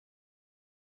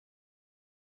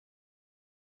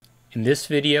In this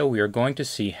video, we are going to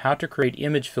see how to create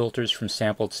image filters from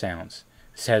sampled sounds.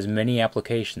 This has many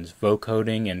applications,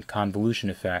 vocoding and convolution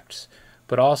effects,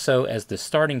 but also as the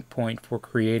starting point for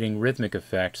creating rhythmic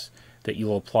effects that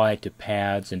you'll apply to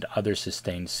pads and other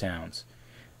sustained sounds.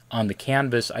 On the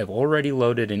canvas, I've already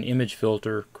loaded an image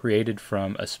filter created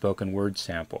from a spoken word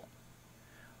sample.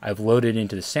 I've loaded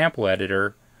into the sample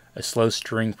editor a slow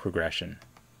string progression.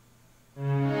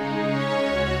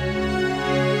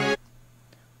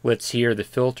 Let's hear the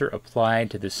filter applied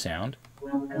to this sound.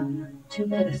 Welcome to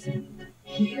MetaSynth.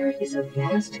 Here is a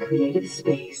vast creative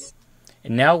space.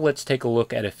 And now let's take a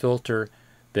look at a filter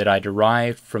that I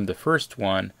derived from the first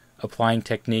one, applying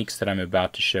techniques that I'm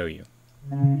about to show you.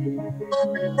 And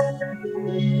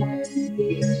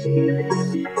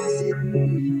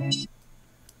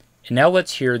now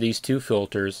let's hear these two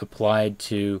filters applied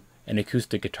to an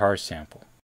acoustic guitar sample.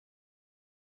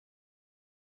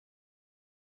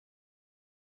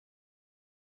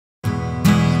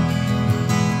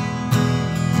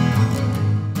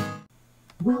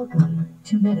 Welcome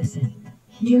to MetaSynth.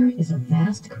 Here is a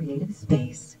vast creative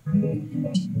space.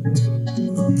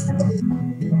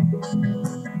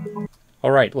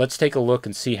 Alright, let's take a look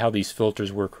and see how these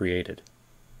filters were created.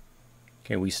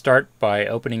 Okay, we start by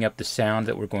opening up the sound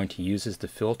that we're going to use as the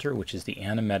filter, which is the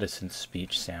MetaSynth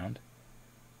speech sound.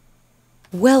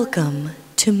 Welcome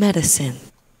to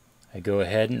MetaSynth. I go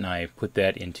ahead and I put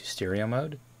that into stereo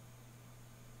mode.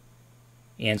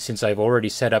 And since I've already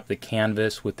set up the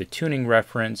canvas with the tuning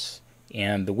reference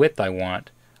and the width I want,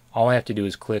 all I have to do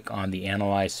is click on the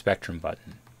Analyze Spectrum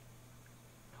button.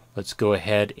 Let's go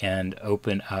ahead and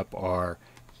open up our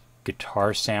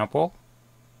guitar sample,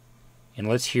 and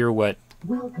let's hear what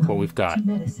we've got. To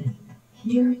MetaSynth.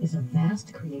 Here is a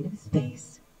vast creative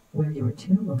space where your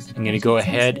two most I'm going to go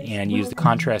ahead and use the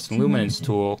Contrast and Luminance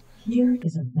tool. Here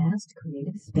is a vast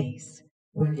creative space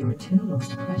where your two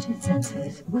most precious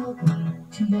senses. Welcome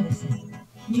to MetaSynth.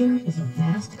 Here is a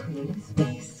vast creative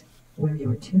space where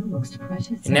your two most precious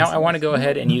senses. And now I want to go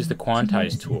ahead and use the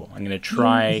Quantize tool. I'm going to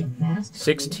try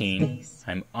 16.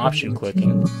 I'm option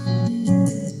clicking.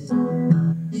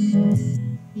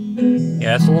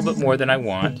 Yeah, that's a little bit more than I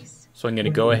want. So I'm going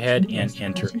to go ahead and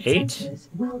enter 8.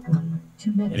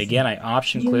 And again, I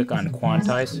option click on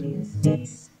Quantize.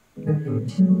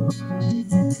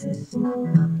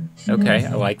 Okay,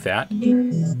 I like that.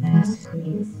 I'm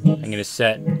going to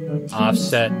set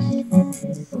offset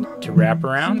to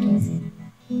wraparound.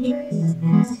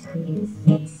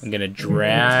 I'm going to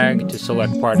drag to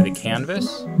select part of the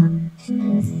canvas.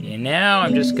 And now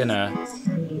I'm just going to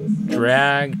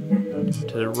drag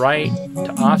to the right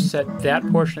to offset that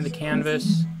portion of the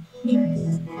canvas.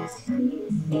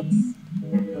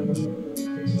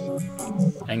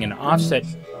 I'm going to offset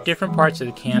different parts of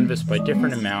the canvas by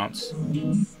different amounts.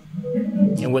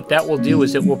 And what that will do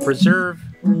is it will preserve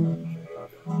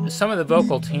some of the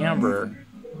vocal timbre,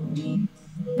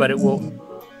 but it will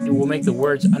make the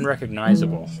words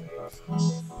unrecognizable.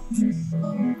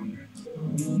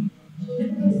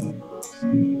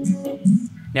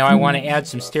 Now I want to add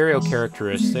some stereo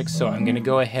characteristics, so I'm going to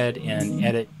go ahead and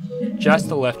edit just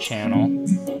the left channel,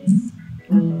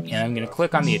 and I'm going to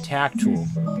click on the attack tool,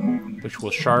 which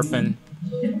will sharpen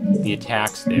the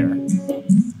attacks there.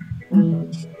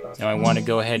 Now I want to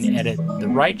go ahead and edit the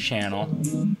right channel,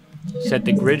 set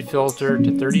the grid filter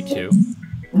to 32,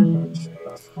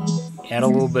 add a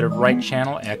little bit of right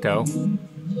channel echo,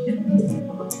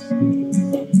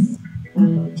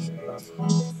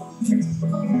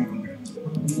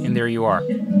 and there you are.